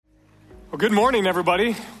Well, good morning,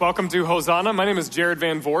 everybody. Welcome to Hosanna. My name is Jared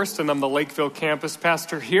Van Vorst, and I'm the Lakeville campus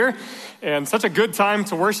pastor here. And such a good time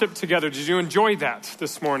to worship together. Did you enjoy that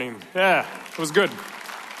this morning? Yeah, it was good.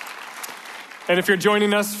 And if you're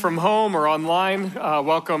joining us from home or online,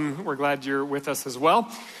 welcome. We're glad you're with us as well.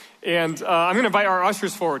 And I'm going to invite our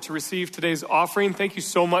ushers forward to receive today's offering. Thank you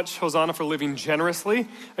so much, Hosanna, for living generously.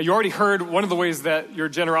 You already heard one of the ways that your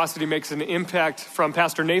generosity makes an impact from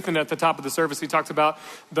Pastor Nathan at the top of the service. He talked about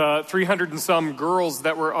the 300 and some girls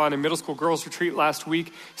that were on a middle school girls retreat last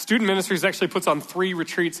week. Student Ministries actually puts on 3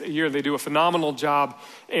 retreats a year. They do a phenomenal job,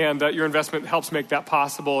 and your investment helps make that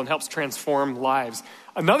possible and helps transform lives.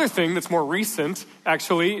 Another thing that's more recent,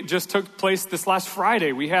 actually, just took place this last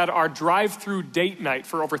Friday. We had our drive-through date night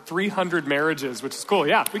for over 300 marriages, which is cool.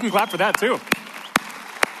 Yeah, we can clap for that too.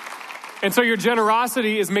 And so your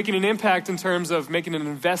generosity is making an impact in terms of making an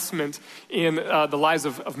investment in the lives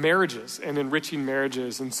of marriages and enriching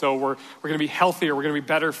marriages. And so we're going to be healthier. We're going to be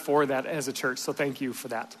better for that as a church. So thank you for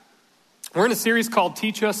that. We're in a series called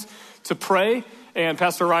Teach Us to Pray. And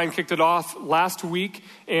Pastor Ryan kicked it off last week,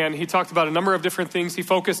 and he talked about a number of different things. He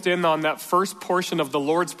focused in on that first portion of the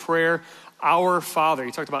Lord's Prayer, Our Father.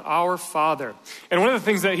 He talked about Our Father. And one of the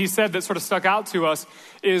things that he said that sort of stuck out to us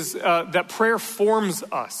is that prayer forms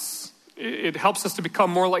us. It helps us to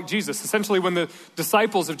become more like Jesus. Essentially, when the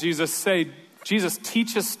disciples of Jesus say, Jesus,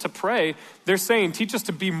 teach us to pray, they're saying, teach us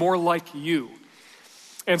to be more like you.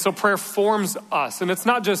 And so prayer forms us, and it's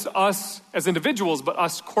not just us as individuals, but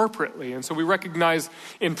us corporately. And so we recognize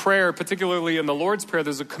in prayer, particularly in the Lord's Prayer,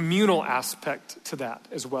 there's a communal aspect to that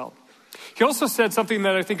as well. He also said something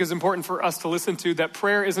that I think is important for us to listen to, that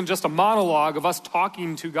prayer isn't just a monologue of us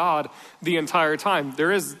talking to God the entire time.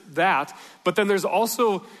 There is that, but then there's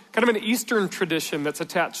also kind of an Eastern tradition that's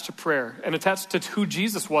attached to prayer and attached to who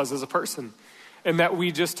Jesus was as a person, and that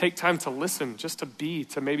we just take time to listen, just to be,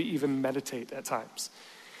 to maybe even meditate at times.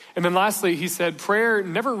 And then lastly, he said, prayer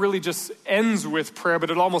never really just ends with prayer, but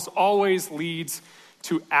it almost always leads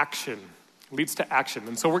to action.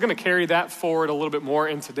 And so we're going to carry that forward a little bit more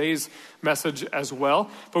in today's message as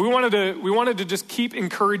well. But we wanted to just keep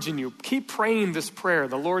encouraging you. Keep praying this prayer,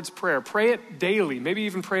 the Lord's Prayer. Pray it daily. Maybe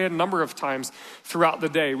even pray it a number of times throughout the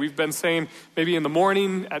day. We've been saying maybe in the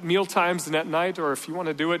morning, at meal times, and at night, or if you want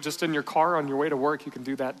to do it just in your car on your way to work, you can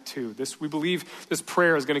do that too. We believe this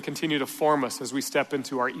prayer is going to continue to form us as we step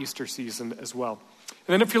into our Easter season as well.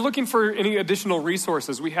 And then if you're looking for any additional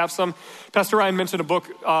resources, we have some. Pastor Ryan mentioned a book,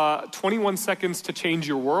 21 Seconds to Change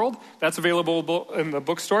Your World. That's available in the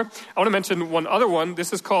bookstore. I want to mention one other one.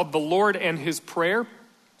 This is called The Lord and His Prayer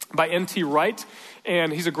by N.T. Wright.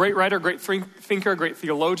 And he's a great writer, great thinker, great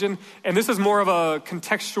theologian. And this is more of a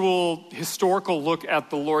contextual, historical look at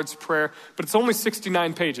the Lord's Prayer. But it's only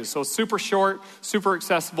 69 pages, so super short, super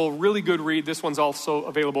accessible, really good read. This one's also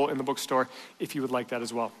available in the bookstore if you would like that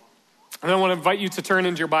as well. And I want to invite you to turn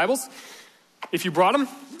into your Bibles, if you brought them.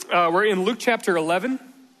 We're in Luke chapter 11,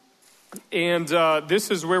 and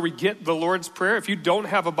this is where we get the Lord's Prayer. If you don't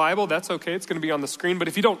have a Bible, that's okay. It's going to be on the screen. But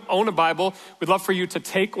if you don't own a Bible, we'd love for you to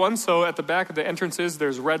take one. So at the back of the entrances,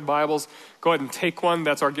 there's red Bibles. Go ahead and take one.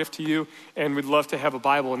 That's our gift to you. And we'd love to have a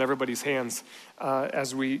Bible in everybody's hands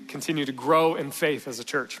as we continue to grow in faith as a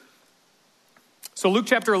church. So Luke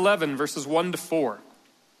chapter 11, verses 1 to 4.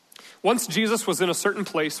 Once Jesus was in a certain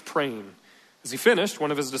place praying. As he finished, one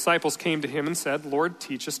of his disciples came to him and said, Lord,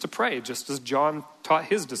 teach us to pray, just as John taught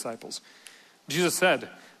his disciples. Jesus said,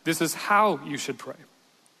 this is how you should pray.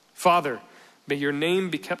 Father, may your name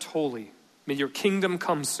be kept holy. May your kingdom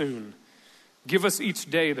come soon. Give us each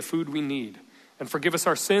day the food we need, and forgive us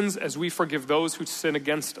our sins as we forgive those who sin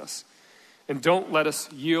against us. And don't let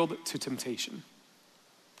us yield to temptation.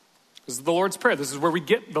 This is the Lord's Prayer. This is where we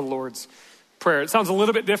get the Lord's Prayer. It sounds a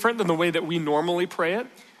little bit different than the way that we normally pray it.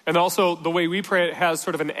 And also the way we pray it has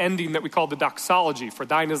sort of an ending that we call the doxology. For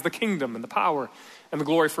thine is the kingdom and the power and the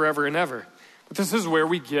glory forever and ever. But this is where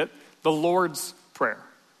we get the Lord's Prayer.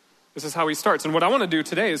 This is how he starts. And what I want to do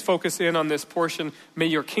today is focus in on this portion, may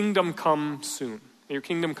your kingdom come soon. May your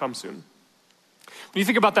kingdom come soon. When you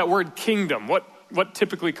think about that word kingdom, what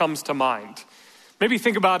typically comes to mind? Maybe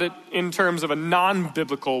think about it in terms of a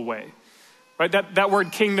non-biblical way. Right? That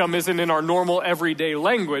word kingdom isn't in our normal everyday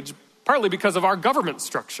language, partly because of our government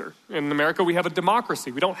structure. In America, we have a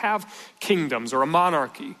democracy. We don't have kingdoms or a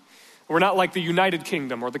monarchy. We're not like the United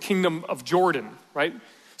Kingdom or the Kingdom of Jordan, right?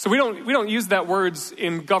 So we don't use that words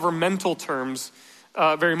in governmental terms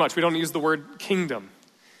very much. We don't use the word kingdom.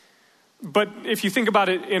 But if you think about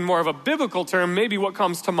it in more of a biblical term, maybe what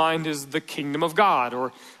comes to mind is the kingdom of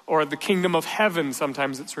God or the kingdom of heaven,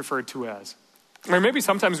 sometimes it's referred to as. Or maybe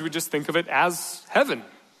sometimes we just think of it as heaven,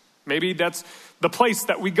 Maybe that's the place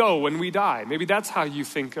that we go when we die. Maybe that's how you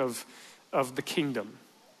think of the kingdom.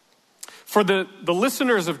 For the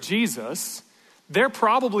listeners of Jesus, they're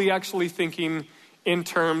probably actually thinking in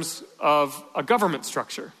terms of a government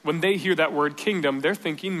structure. When they hear that word kingdom, they're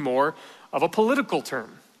thinking more of a political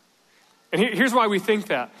term. And here's why we think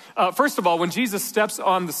that. First of all, when Jesus steps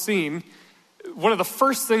on the scene, one of the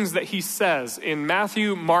first things that he says in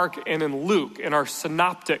Matthew, Mark, and in Luke, in our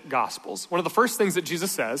synoptic gospels, one of the first things that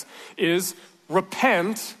Jesus says is,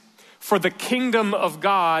 repent, for the kingdom of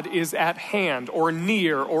God is at hand, or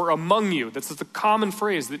near, or among you. This is the common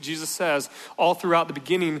phrase that Jesus says all throughout the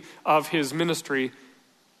beginning of his ministry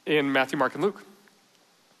in Matthew, Mark, and Luke.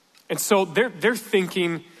 And so they're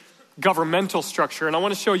thinking governmental structure, and I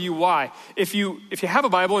want to show you why. If you have a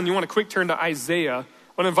Bible and you want to quick turn to Isaiah,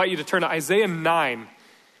 I want to invite you to turn to Isaiah 9.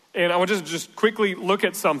 And I want to just quickly look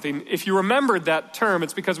at something. If you remembered that term,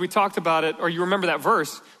 it's because we talked about it, or you remember that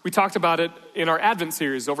verse, we talked about it in our Advent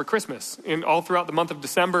series over Christmas. All throughout the month of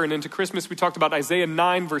December and into Christmas, we talked about Isaiah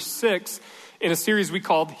 9, verse 6, in a series we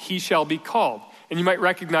called He Shall Be Called. And you might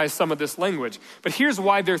recognize some of this language. But here's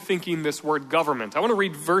why they're thinking this word government. I want to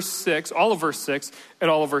read verse 6, all of verse 6,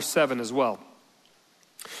 and all of verse 7 as well.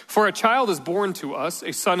 For a child is born to us,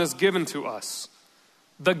 a son is given to us.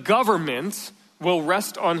 The government will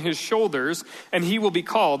rest on his shoulders, and he will be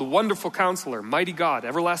called Wonderful Counselor, Mighty God,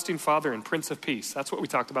 Everlasting Father, and Prince of Peace. That's what we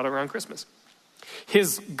talked about around Christmas.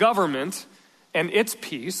 His government and its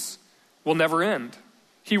peace will never end.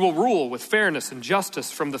 He will rule with fairness and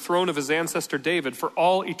justice from the throne of his ancestor David for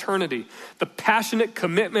all eternity. The passionate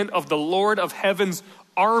commitment of the Lord of heaven's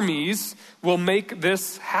armies will make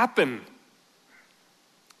this happen.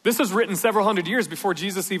 This was written several hundred years before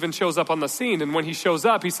Jesus even shows up on the scene. And when he shows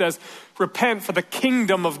up, he says, repent, for the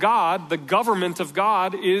kingdom of God, the government of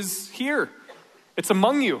God is here. It's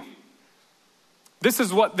among you. This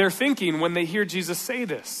is what they're thinking when they hear Jesus say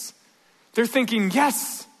this. They're thinking,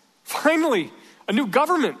 yes, finally, a new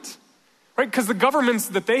government, right? Because the governments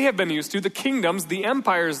that they have been used to, the kingdoms, the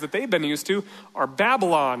empires that they've been used to are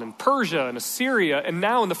Babylon and Persia and Assyria, and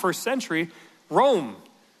now in the first century, Rome.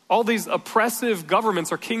 All these oppressive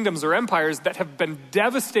governments or kingdoms or empires that have been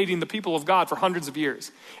devastating the people of God for hundreds of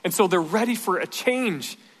years. And so they're ready for a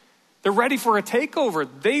change. They're ready for a takeover.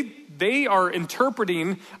 They are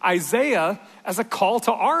interpreting Isaiah as a call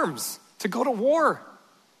to arms, to go to war.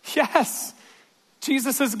 Yes,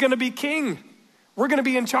 Jesus is going to be king. We're going to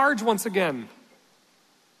be in charge once again.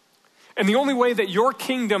 And the only way that your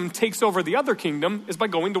kingdom takes over the other kingdom is by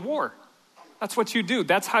going to war. That's what you do.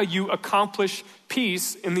 That's how you accomplish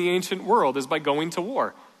peace in the ancient world, is by going to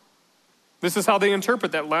war. This is how they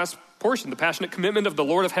interpret that last portion, the passionate commitment of the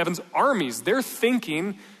Lord of heaven's armies. They're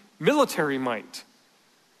thinking military might.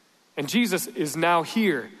 And Jesus is now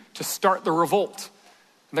here to start the revolt.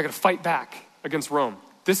 And they're going to fight back against Rome.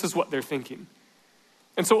 This is what they're thinking.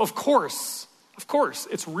 And so, of course,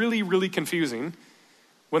 it's really, really confusing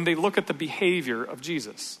when they look at the behavior of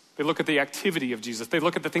Jesus. They look at the activity of Jesus. They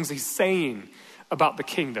look at the things he's saying about the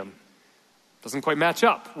kingdom. Doesn't quite match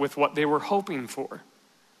up with what they were hoping for.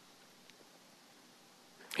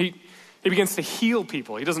 He begins to heal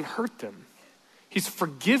people. He doesn't hurt them. He's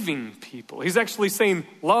forgiving people. He's actually saying,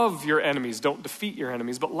 love your enemies. Don't defeat your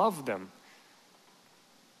enemies, but love them.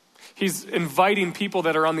 He's inviting people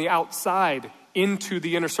that are on the outside into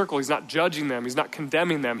the inner circle. He's not judging them. He's not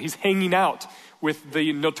condemning them. He's hanging out with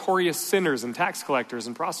the notorious sinners and tax collectors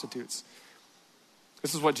and prostitutes.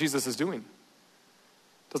 This is what Jesus is doing.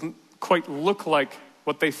 Doesn't quite look like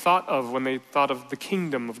what they thought of when they thought of the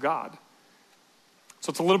kingdom of God. So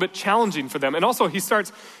it's a little bit challenging for them. And also he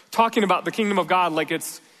starts talking about the kingdom of God like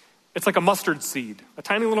it's like a mustard seed, a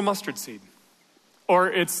tiny little mustard seed. Or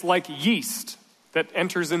it's like yeast that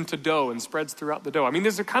enters into dough and spreads throughout the dough. I mean,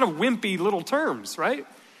 these are kind of wimpy little terms, right?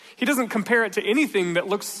 He doesn't compare it to anything that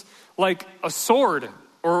looks like a sword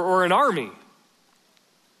or an army.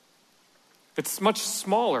 It's much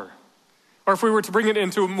smaller. Or if we were to bring it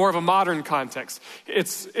into more of a modern context,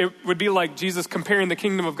 it would be like Jesus comparing the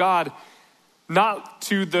kingdom of God not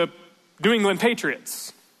to the New England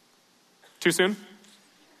Patriots. Too soon?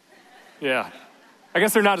 Yeah. I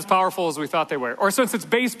guess they're not as powerful as we thought they were. Or since it's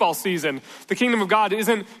baseball season, the kingdom of God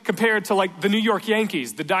isn't compared to like the New York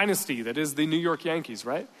Yankees, the dynasty that is the New York Yankees,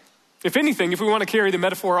 right? If anything, if we want to carry the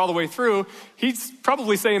metaphor all the way through, he's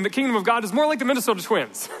probably saying the kingdom of God is more like the Minnesota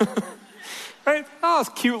Twins. Right? Oh, it's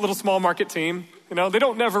a cute little small market team. You know, they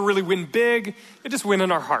don't never really win big. They just win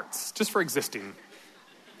in our hearts, just for existing.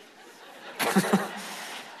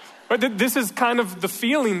 But this is kind of the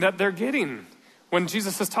feeling that they're getting when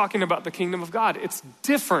Jesus is talking about the kingdom of God. It's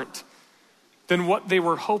different than what they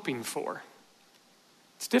were hoping for.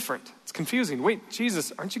 It's different. It's confusing. Wait,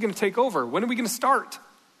 Jesus, aren't you going to take over? When are we going to start?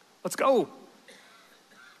 Let's go.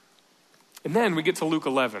 And then we get to Luke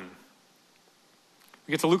 11.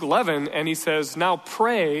 We get to Luke 11, and he says, now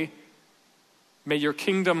pray, may your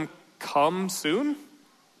kingdom come soon?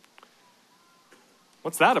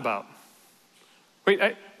 What's that about? Wait,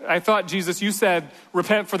 I thought, Jesus, you said,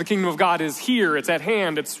 repent for the kingdom of God is here, it's at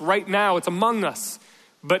hand, it's right now, it's among us.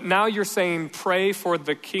 But now you're saying pray for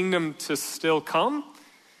the kingdom to still come?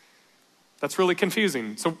 That's really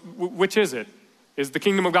confusing. So which is it? Is the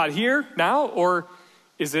kingdom of God here now, or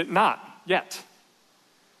is it not yet?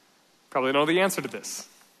 Probably know the answer to this.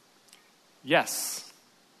 Yes.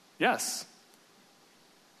 Yes.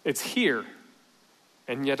 It's here,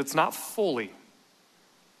 and yet it's not fully.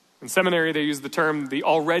 In seminary, they use the term the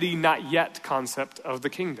already not yet concept of the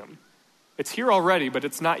kingdom. It's here already, but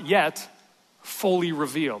it's not yet fully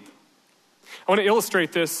revealed. I want to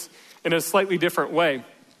illustrate this in a slightly different way.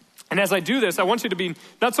 And as I do this, I want you to be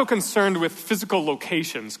not so concerned with physical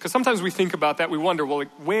locations, because sometimes we think about that, we wonder, well,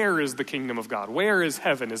 like, where is the kingdom of God? Where is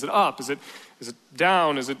heaven? Is it up? Is it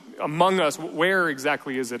down? Is it among us? Where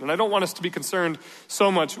exactly is it? And I don't want us to be concerned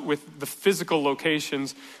so much with the physical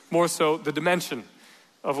locations, more so the dimension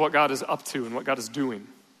of what God is up to and what God is doing.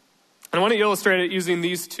 And I want to illustrate it using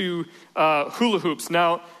these two hula hoops.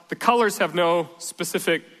 Now, the colors have no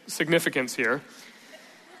specific significance here.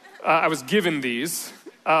 I was given these.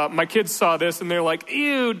 My kids saw this and they're like,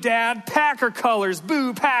 ew, Dad, Packer colors,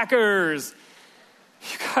 boo, Packers.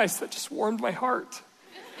 You guys, that just warmed my heart.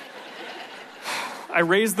 I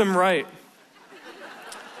raised them right.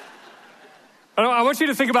 I want you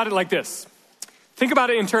to think about it like this. Think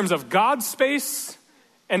about it in terms of God's space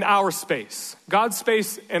and our space. God's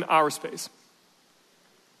space and our space.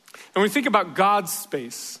 And when we think about God's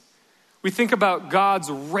space, we think about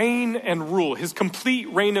God's reign and rule, his complete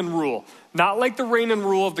reign and rule. Not like the reign and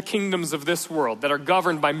rule of the kingdoms of this world that are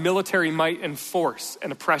governed by military might and force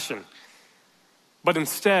and oppression. But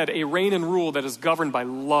instead, a reign and rule that is governed by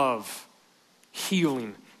love,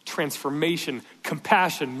 healing, transformation,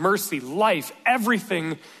 compassion, mercy, life,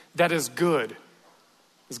 everything that is good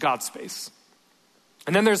is God's space.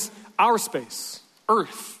 And then there's our space,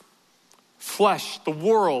 earth, flesh, the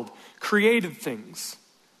world, created things.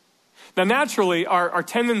 Now, naturally, our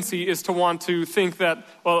tendency is to want to think that,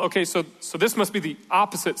 well, okay, so this must be the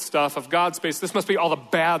opposite stuff of God's space. This must be all the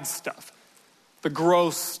bad stuff, the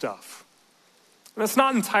gross stuff. And that's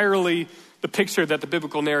not entirely the picture that the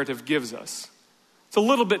biblical narrative gives us. It's a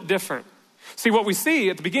little bit different. See, what we see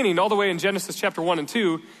at the beginning, all the way in Genesis chapter 1 and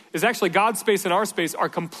 2, is actually God's space and our space are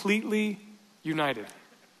completely united,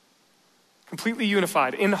 completely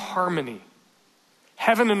unified, in harmony.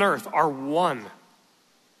 Heaven and earth are one.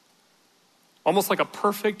 Almost like a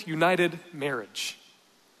perfect united marriage.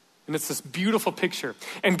 And it's this beautiful picture.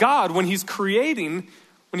 And God, when he's creating,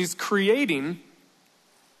 what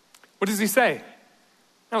does he say?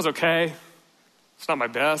 That was okay. It's not my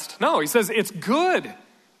best. No, he says it's good.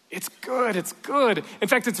 It's good. It's good. In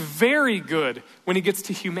fact, it's very good when he gets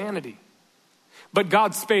to humanity. But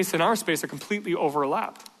God's space and our space are completely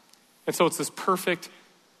overlapped. And so it's this perfect,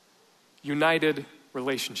 united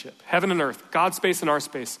relationship. Heaven and earth, God's space and our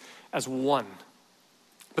space as one.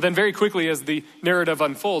 But then very quickly as the narrative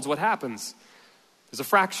unfolds, what happens? There's a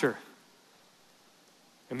fracture.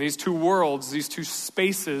 And these two worlds, these two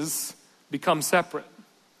spaces become separate.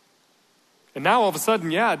 And now all of a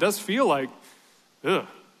sudden, yeah, it does feel like,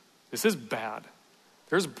 this is bad.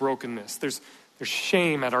 There's brokenness. There's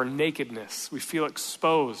shame at our nakedness. We feel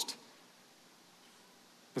exposed.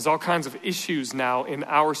 There's all kinds of issues now in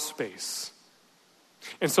our space.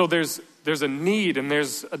 And so there's a need and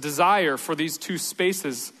there's a desire for these two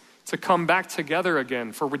spaces to come back together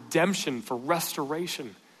again, for redemption, for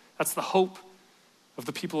restoration. That's the hope of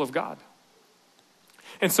the people of God.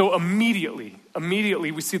 And so immediately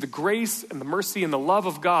we see the grace and the mercy and the love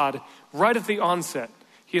of God right at the onset.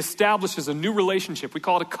 He establishes a new relationship. We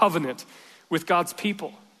call it a covenant with God's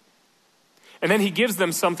people. And then he gives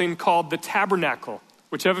them something called the tabernacle,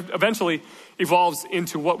 which eventually evolves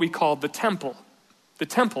into what we call the temple. The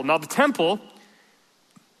temple. Now the temple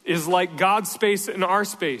is like God's space and our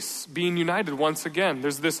space being united once again.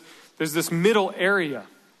 There's this middle area.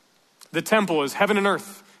 The temple is heaven and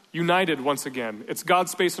earth united once again. It's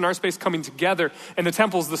God's space and our space coming together. And the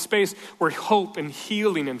temple is the space where hope and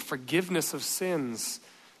healing and forgiveness of sins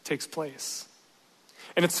takes place.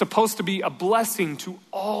 And it's supposed to be a blessing to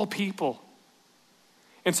all people.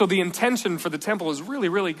 And so the intention for the temple is really,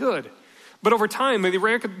 really good. But over time, they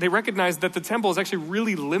recognize that the temple is actually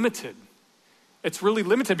really limited. It's really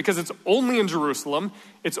limited because it's only in Jerusalem.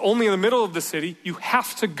 It's only in the middle of the city. You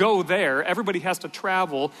have to go there. Everybody has to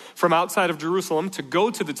travel from outside of Jerusalem to go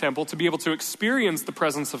to the temple to be able to experience the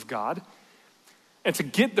presence of God and to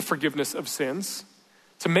get the forgiveness of sins,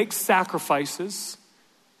 to make sacrifices.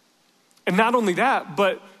 And not only that,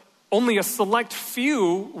 but only a select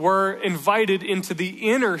few were invited into the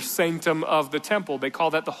inner sanctum of the temple. They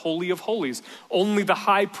call that the Holy of Holies. Only the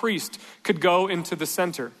high priest could go into the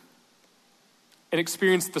center and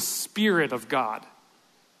experience the Spirit of God.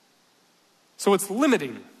 So it's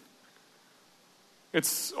limiting.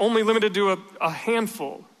 It's only limited to a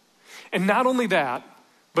handful. And not only that,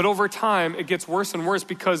 but over time it gets worse and worse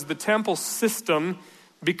because the temple system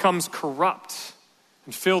becomes corrupt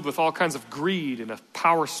and filled with all kinds of greed and a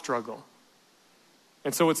power struggle.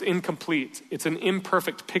 And so it's incomplete. It's an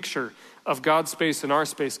imperfect picture of God's space and our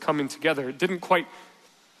space coming together. It didn't quite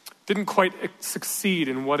succeed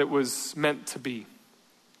in what it was meant to be.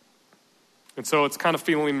 And so it's kind of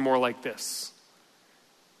feeling more like this.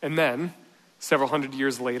 And then, several hundred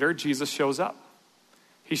years later, Jesus shows up.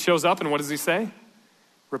 He shows up, and what does he say?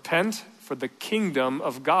 Repent, for the kingdom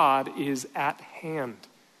of God is at hand.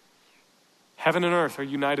 Heaven and earth are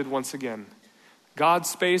united once again. God's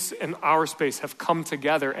space and our space have come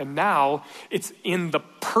together, and now it's in the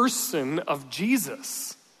person of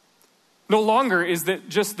Jesus. No longer is it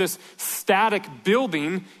just this static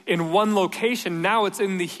building in one location. Now it's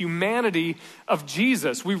in the humanity of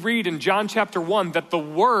Jesus. We read in John chapter 1 that the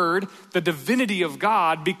Word, the divinity of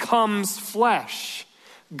God, becomes flesh.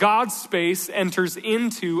 God's space enters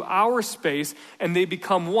into our space and they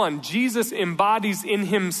become one. Jesus embodies in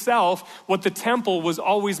himself what the temple was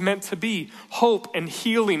always meant to be: hope and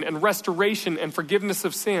healing and restoration and forgiveness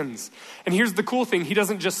of sins. And here's the cool thing: he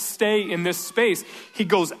doesn't just stay in this space, he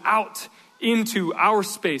goes out into our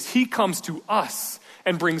space. He comes to us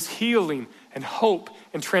and brings healing and hope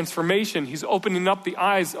and transformation. He's opening up the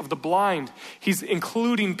eyes of the blind. He's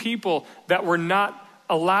including people that were not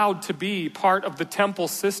allowed to be part of the temple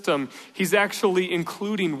system. He's actually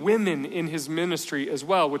including women in his ministry as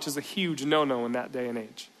well, which is a huge no-no in that day and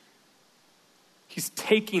age. He's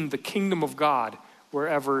taking the kingdom of God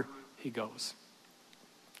wherever he goes.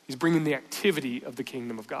 He's bringing the activity of the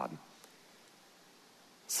kingdom of God.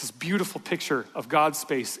 It's this beautiful picture of God's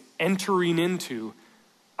space entering into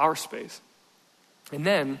our space. And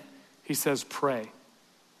then he says, pray.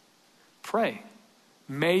 Pray.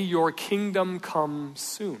 May your kingdom come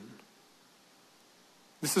soon.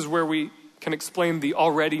 This is where we can explain the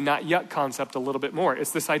already not yet concept a little bit more.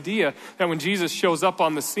 It's this idea that when Jesus shows up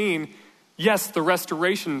on the scene, yes, the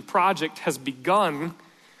restoration project has begun,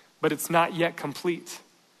 but it's not yet complete.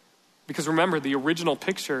 Because remember, the original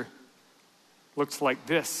picture looked like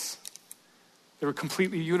this. They were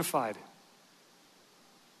completely unified.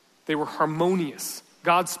 They were harmonious.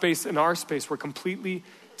 God's space and our space were completely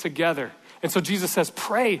together. And so Jesus says,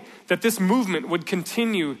 pray that this movement would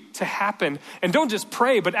continue to happen. And don't just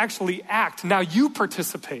pray, but actually act. Now you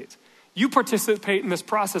participate. You participate in this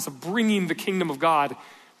process of bringing the kingdom of God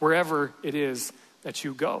wherever it is that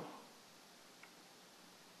you go.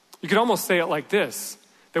 You could almost say it like this,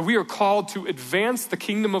 that we are called to advance the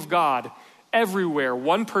kingdom of God everywhere,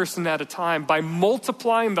 one person at a time, by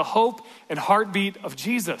multiplying the hope and heartbeat of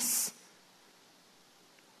Jesus.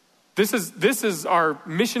 This is our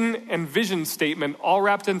mission and vision statement all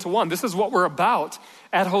wrapped into one. This is what we're about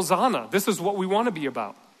at Hosanna. This is what we want to be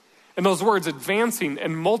about. And those words, advancing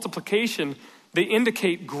and multiplication, they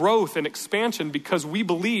indicate growth and expansion because we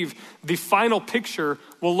believe the final picture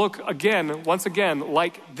will look once again,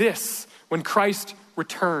 like this when Christ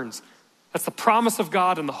returns. That's the promise of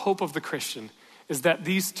God and the hope of the Christian, is that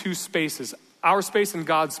these two spaces, our space and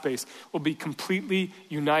God's space, will be completely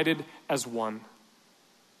united as one.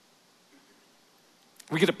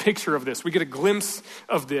 We get a picture of this. We get a glimpse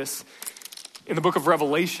of this in the book of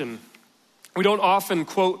Revelation. We don't often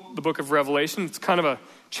quote the book of Revelation. It's kind of a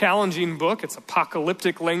challenging book. It's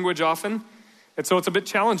apocalyptic language often. And so it's a bit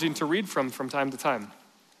challenging to read from time to time.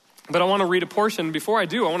 But I want to read a portion. Before I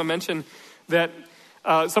do, I want to mention that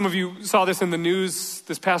some of you saw this in the news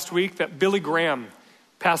this past week, that Billy Graham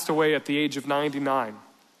passed away at the age of 99.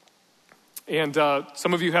 And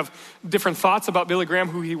some of you have different thoughts about Billy Graham,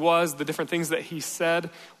 who he was, the different things that he said.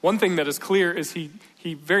 One thing that is clear is he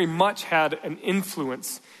very much had an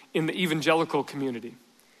influence in the evangelical community.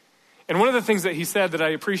 And one of the things that he said that I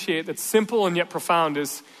appreciate that's simple and yet profound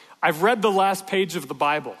is, I've read the last page of the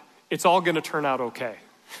Bible. It's all going to turn out okay.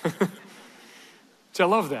 Which I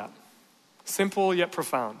love that. Simple yet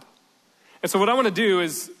profound. And so what I want to do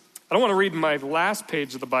is I don't want to read my last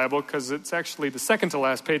page of the Bible because it's actually the second to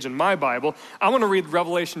last page in my Bible. I want to read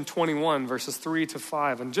Revelation 21, verses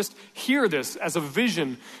 3-5, and just hear this as a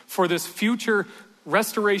vision for this future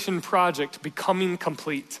restoration project becoming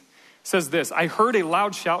complete. It says this, I heard a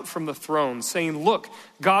loud shout from the throne saying, look,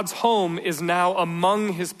 God's home is now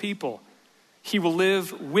among his people. He will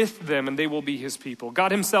live with them and they will be his people.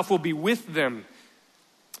 God himself will be with them.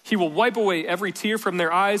 He will wipe away every tear from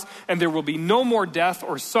their eyes, and there will be no more death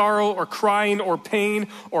or sorrow or crying or pain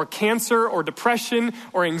or cancer or depression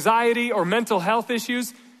or anxiety or mental health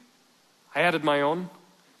issues. I added my own.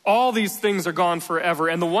 All these things are gone forever.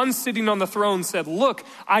 And the one sitting on the throne said, look,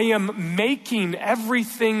 I am making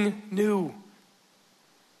everything new.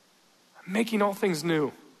 I'm making all things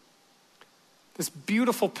new. This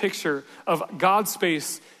beautiful picture of God's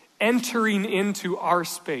space entering into our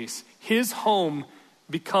space, his home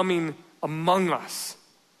becoming among us.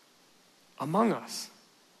 Among us.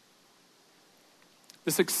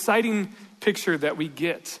 This exciting picture that we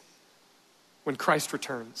get when Christ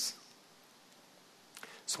returns.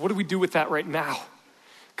 So what do we do with that right now?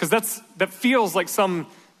 Because that feels like some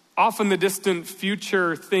off in the distant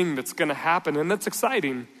future thing that's going to happen, and that's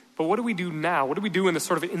exciting. But what do we do now? What do we do in this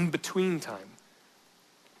sort of in-between time?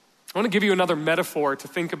 I want to give you another metaphor to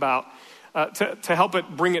think about to help it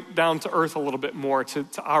bring it down to earth a little bit more, to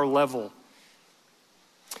our level.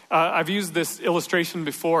 I've used this illustration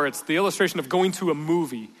before. It's the illustration of going to a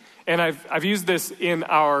movie. And I've used this in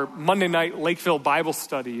our Monday night Lakeville Bible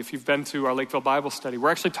study. If you've been to our Lakeville Bible study,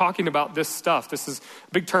 we're actually talking about this stuff. This is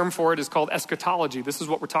a big term for it is called eschatology. This is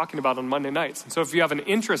what we're talking about on Monday nights. And so if you have an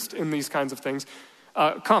interest in these kinds of things,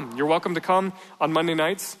 come. You're welcome to come on Monday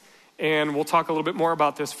nights. And we'll talk a little bit more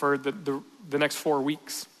about this for the next 4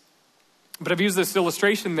 weeks. But I've used this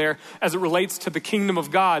illustration there as it relates to the kingdom of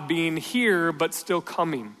God being here but still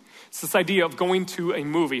coming. It's this idea of going to a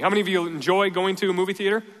movie. How many of you enjoy going to a movie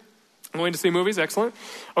theater? Going to see movies? Excellent.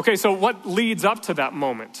 Okay, so what leads up to that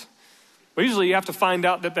moment? Well, usually you have to find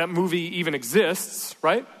out that movie even exists,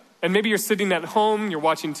 right? And maybe you're sitting at home, you're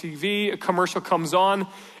watching TV, a commercial comes on,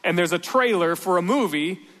 and there's a trailer for a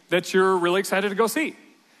movie that you're really excited to go see.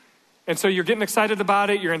 And so you're getting excited about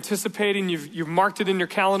it, you're anticipating, you've marked it in your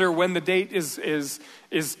calendar when the date is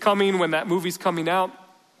coming, when that movie's coming out.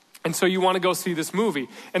 And so you want to go see this movie.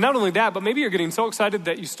 And not only that, but maybe you're getting so excited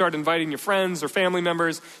that you start inviting your friends or family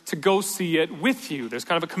members to go see it with you. There's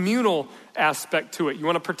kind of a communal aspect to it. You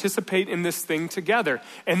want to participate in this thing together.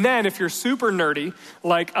 And then if you're super nerdy,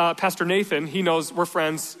 like Pastor Nathan, he knows we're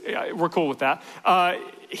friends, we're cool with that.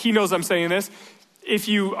 He knows I'm saying this. If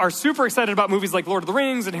you are super excited about movies like Lord of the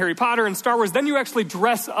Rings and Harry Potter and Star Wars, then you actually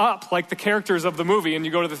dress up like the characters of the movie and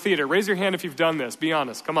you go to the theater. Raise your hand if you've done this. Be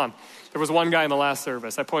honest. Come on. There was one guy in the last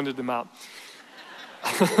service. I pointed him out.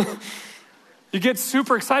 You get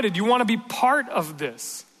super excited. You want to be part of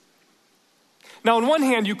this. Now, on one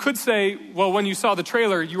hand, you could say, well, when you saw the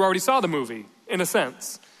trailer, you already saw the movie, in a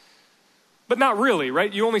sense. But not really,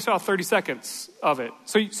 right? You only saw 30 seconds of it.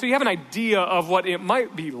 So you have an idea of what it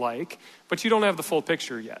might be like, but you don't have the full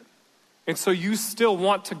picture yet. And so you still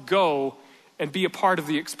want to go and be a part of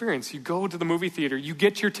the experience. You go to the movie theater, you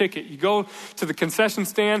get your ticket, you go to the concession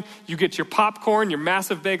stand, you get your popcorn, your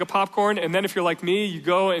massive bag of popcorn, and then if you're like me, you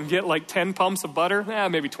go and get like 10 pumps of butter,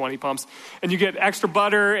 maybe 20 pumps, and you get extra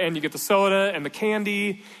butter, and you get the soda and the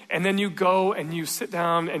candy, and then you go and you sit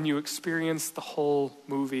down and you experience the whole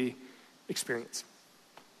movie experience.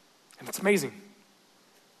 And it's amazing.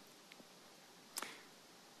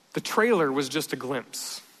 The trailer was just a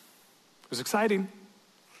glimpse. It was exciting.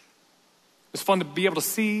 It was fun to be able to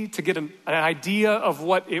see, to get an idea of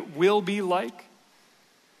what it will be like.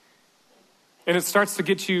 And it starts to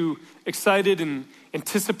get you excited and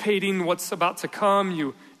anticipating what's about to come.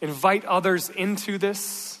 You invite others into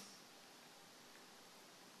this.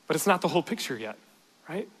 But it's not the whole picture yet,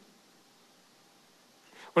 right?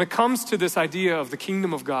 When it comes to this idea of the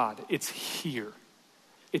kingdom of God, it's here.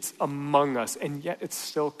 It's among us, and yet it's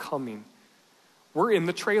still coming. We're in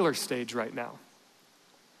the trailer stage right now.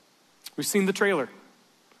 We've seen the trailer.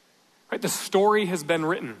 Right? The story has been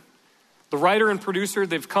written. The writer and producer,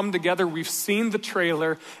 they've come together. We've seen the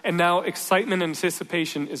trailer, and now excitement and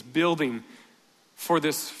anticipation is building for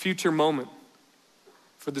this future moment,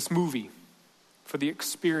 for this movie, for the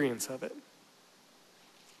experience of it.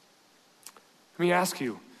 Let me ask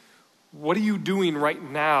you, what are you doing right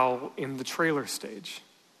now in the trailer stage?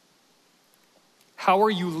 How are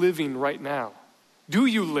you living right now? Do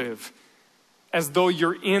you live as though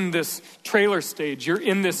you're in this trailer stage? You're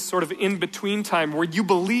in this sort of in-between time where you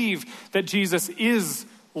believe that Jesus is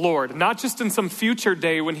Lord, not just in some future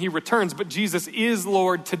day when he returns, but Jesus is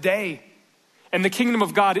Lord today. And the kingdom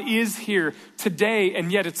of God is here today,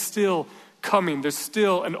 and yet it's still coming. There's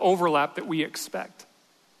still an overlap that we expect.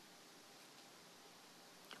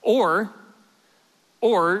 Or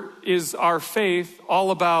is our faith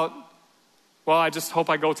all about, well, I just hope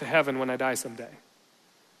I go to heaven when I die someday?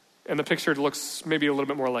 And the picture looks maybe a little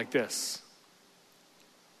bit more like this.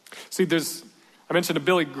 See, I mentioned a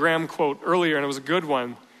Billy Graham quote earlier, and it was a good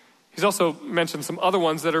one. He's also mentioned some other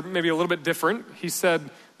ones that are maybe a little bit different. He said,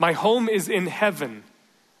 "My home is in heaven,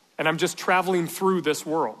 and I'm just traveling through this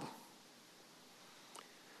world."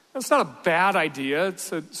 That's not a bad idea.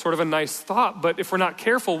 It's a sort of a nice thought. But if we're not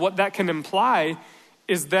careful, what that can imply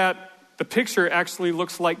is that the picture actually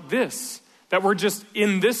looks like this, that we're just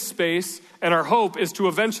in this space, and our hope is to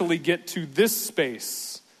eventually get to this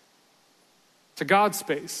space, to God's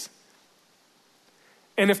space.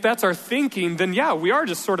 And if that's our thinking, then yeah, we are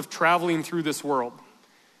just sort of traveling through this world.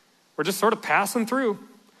 We're just sort of passing through,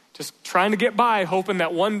 just trying to get by, hoping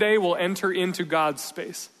that one day we'll enter into God's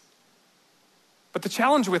space. But the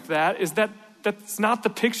challenge with that is that that's not the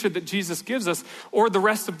picture that Jesus gives us, or the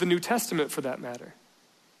rest of the New Testament for that matter.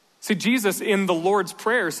 See, Jesus in the Lord's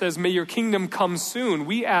Prayer says, "May your kingdom come soon."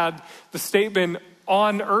 We add the statement,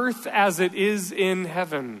 "on earth as it is in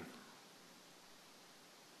heaven."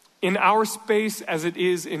 In our space as it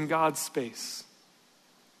is in God's space.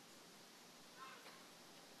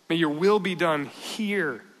 May your will be done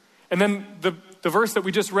here. And then the verse that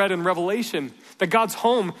we just read in Revelation, that God's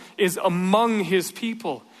home is among his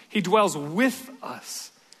people. He dwells with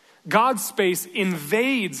us. God's space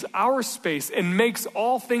invades our space and makes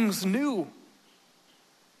all things new.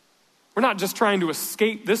 We're not just trying to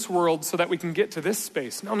escape this world so that we can get to this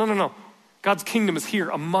space. No. God's kingdom is here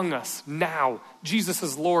among us now. Jesus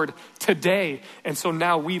is Lord today. And so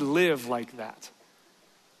now we live like that.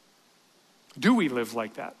 Do we live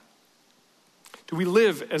like that? Do we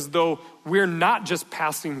live as though we're not just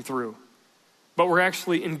passing through, but we're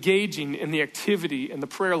actually engaging in the activity and the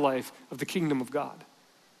prayer life of the kingdom of God?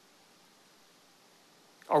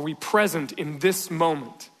 Are we present in this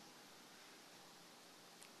moment?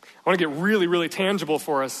 I want to get really, really tangible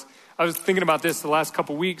for us. I was thinking about this the last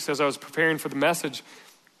couple weeks as I was preparing for the message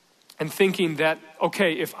and thinking that,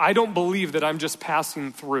 okay, if I don't believe that I'm just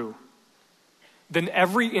passing through, then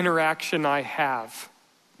every interaction I have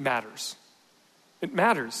matters. It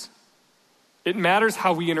matters. It matters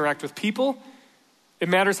how we interact with people. It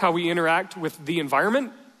matters how we interact with the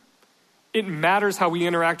environment. It matters how we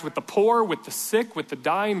interact with the poor, with the sick, with the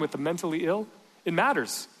dying, with the mentally ill. It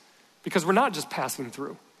matters because we're not just passing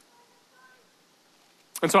through.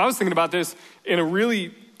 And so I was thinking about this in a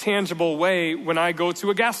really tangible way when I go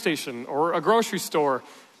to a gas station or a grocery store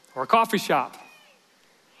or a coffee shop.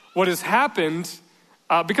 What has happened,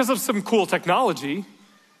 because of some cool technology,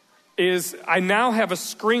 is I now have a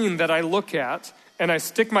screen that I look at and I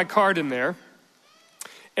stick my card in there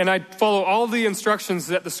and I follow all the instructions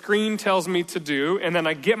that the screen tells me to do, and then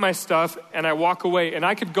I get my stuff and I walk away, and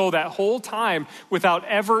I could go that whole time without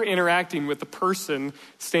ever interacting with the person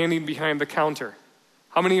standing behind the counter.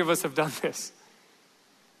 How many of us have done this?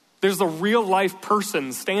 There's a real life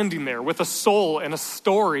person standing there with a soul and a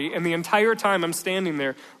story, and the entire time I'm standing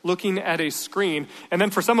there looking at a screen. And then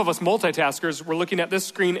for some of us multitaskers, we're looking at this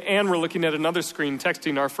screen and we're looking at another screen,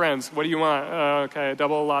 texting our friends. What do you want? Okay,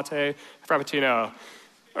 double latte, frappuccino,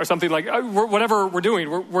 or something like whatever we're doing.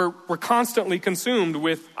 We're constantly consumed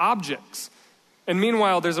with objects. And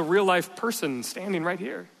meanwhile, there's a real life person standing right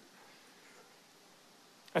here.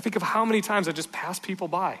 I think of how many times I just pass people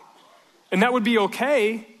by. And that would be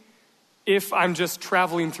okay if I'm just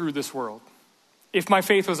traveling through this world. If my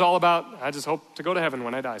faith was all about, I just hope to go to heaven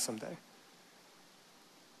when I die someday.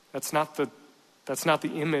 That's not the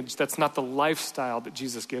image, that's not the lifestyle that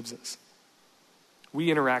Jesus gives us. We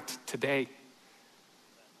interact today.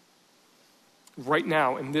 Right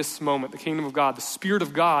now, in this moment, the kingdom of God, the Spirit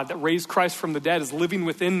of God that raised Christ from the dead is living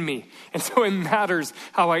within me. And so it matters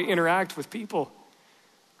how I interact with people.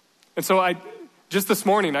 And so just this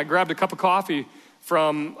morning, I grabbed a cup of coffee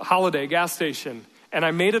from Holiday gas station, and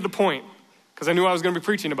I made it a point, because I knew I was going to be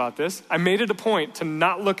preaching about this, I made it a point to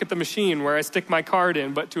not look at the machine where I stick my card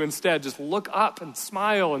in, but to instead just look up and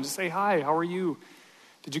smile and just say, "Hi, how are you?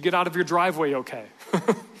 Did you get out of your driveway okay?"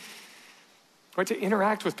 Right, to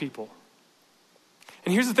interact with people.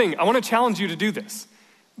 And here's the thing, I want to challenge you to do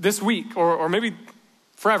this week, or maybe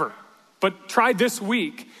forever, but try this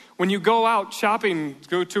week. When you go out shopping,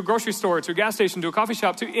 go to a grocery store, to a gas station, to a coffee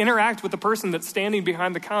shop, to interact with the person that's standing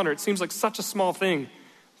behind the counter. It seems like such a small thing,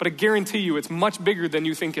 but I guarantee you it's much bigger than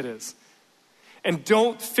you think it is. And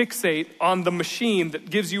don't fixate on the machine that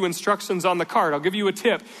gives you instructions on the card. I'll give you a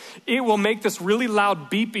tip. It will make this really loud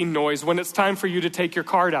beeping noise when it's time for you to take your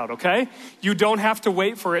card out, okay? You don't have to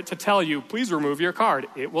wait for it to tell you, please remove your card.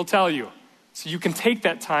 It will tell you. So you can take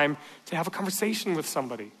that time to have a conversation with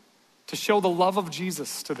somebody, to show the love of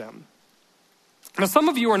Jesus to them. Now, some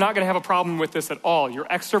of you are not going to have a problem with this at all. You're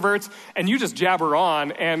extroverts, and you just jabber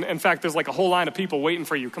on, and in fact, there's like a whole line of people waiting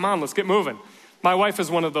for you. Come on, let's get moving. My wife is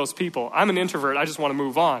one of those people. I'm an introvert. I just want to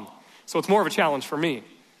move on. So it's more of a challenge for me.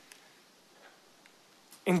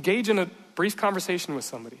 Engage in a brief conversation with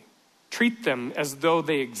somebody. Treat them as though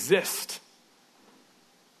they exist,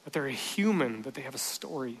 that they're a human, that they have a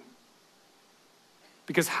story.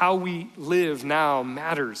 Because how we live now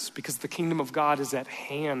matters, because the kingdom of God is at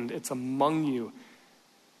hand. It's among you.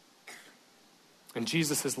 And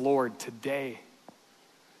Jesus is Lord today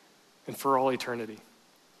and for all eternity.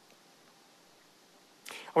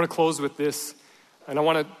 I want to close with this, and I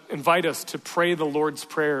want to invite us to pray the Lord's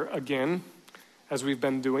Prayer again, as we've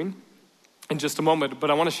been doing in just a moment. But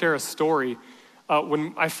I want to share a story.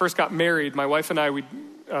 When I first got married, my wife and I, we'd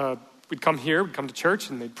come here, we'd come to church,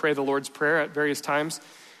 and they'd pray the Lord's Prayer at various times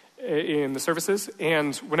in the services.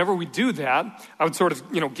 And whenever we do that, I would sort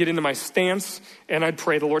of, get into my stance, and I'd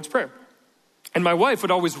pray the Lord's Prayer. And my wife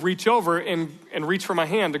would always reach over and reach for my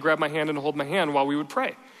hand to grab my hand and hold my hand while we would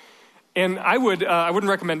pray. And I wouldn't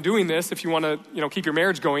recommend doing this if you want to, keep your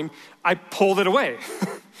marriage going. I pulled it away.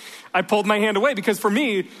 I pulled my hand away because for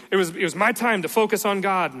me, it was my time to focus on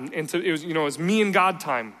God, and it was me and God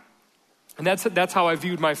time. And that's how I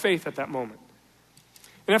viewed my faith at that moment.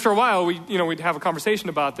 And after a while, we'd have a conversation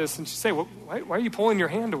about this, and she'd say, well, why are you pulling your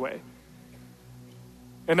hand away?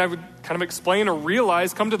 And I would kind of explain or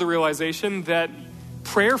come to the realization that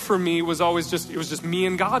prayer for me was always just me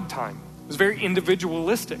and God time. It was very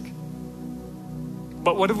individualistic.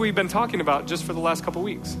 But what have we been talking about just for the last couple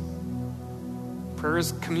weeks? Prayer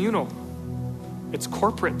is communal. It's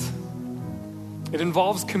corporate. It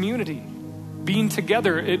involves community. Being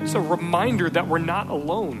together, it's a reminder that we're not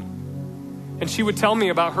alone. And she would tell me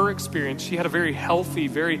about her experience. She had a very healthy,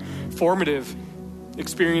 very formative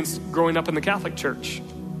experience growing up in the Catholic Church.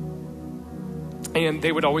 And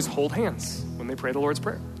they would always hold hands when they pray the Lord's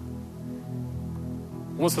Prayer.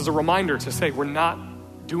 Almost as a reminder to say, we're not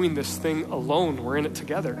doing this thing alone. We're in it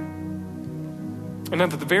together. And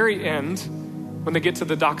at the very end, when they get to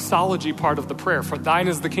the doxology part of the prayer, for thine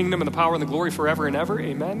is the kingdom and the power and the glory forever and ever,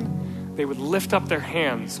 amen, they would lift up their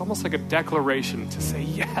hands, almost like a declaration to say,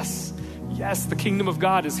 yes, the kingdom of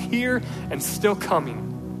God is here and still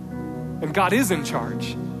coming. And God is in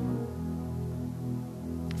charge.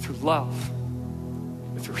 Through love,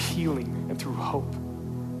 and through healing, and through hope.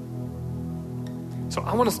 So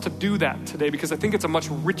I want us to do that today because I think it's a much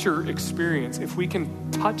richer experience if we can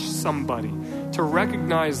touch somebody to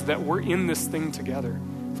recognize that we're in this thing together.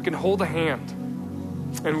 If we can hold a hand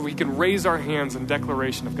and we can raise our hands in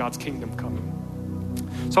declaration of God's kingdom coming.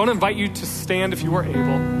 So I want to invite you to stand if you are able.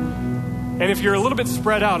 And if you're a little bit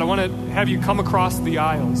spread out, I want to have you come across the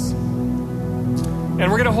aisles. And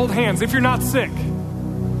we're going to hold hands. If you're not sick,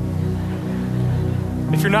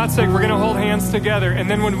 we're going to hold hands together. And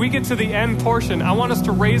then when we get to the end portion, I want us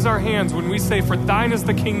to raise our hands when we say, for thine is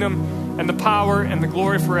the kingdom and the power and the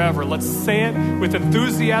glory forever. Let's say it with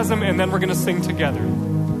enthusiasm, and then we're going to sing together.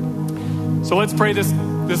 So let's pray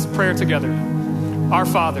this prayer together. Our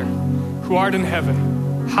Father, who art in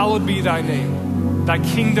heaven, hallowed be thy name. Thy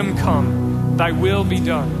kingdom come, thy will be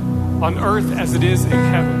done, on earth as it is in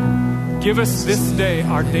heaven. Give us this day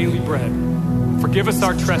our daily bread. Forgive us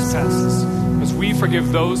our trespasses, as we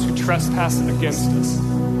forgive those who trespass against us.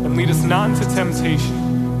 And lead us not into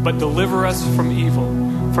temptation, but deliver us from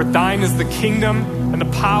evil. For thine is the kingdom and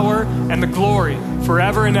the power and the glory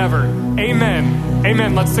forever and ever. Amen.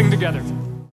 Amen. Let's sing together.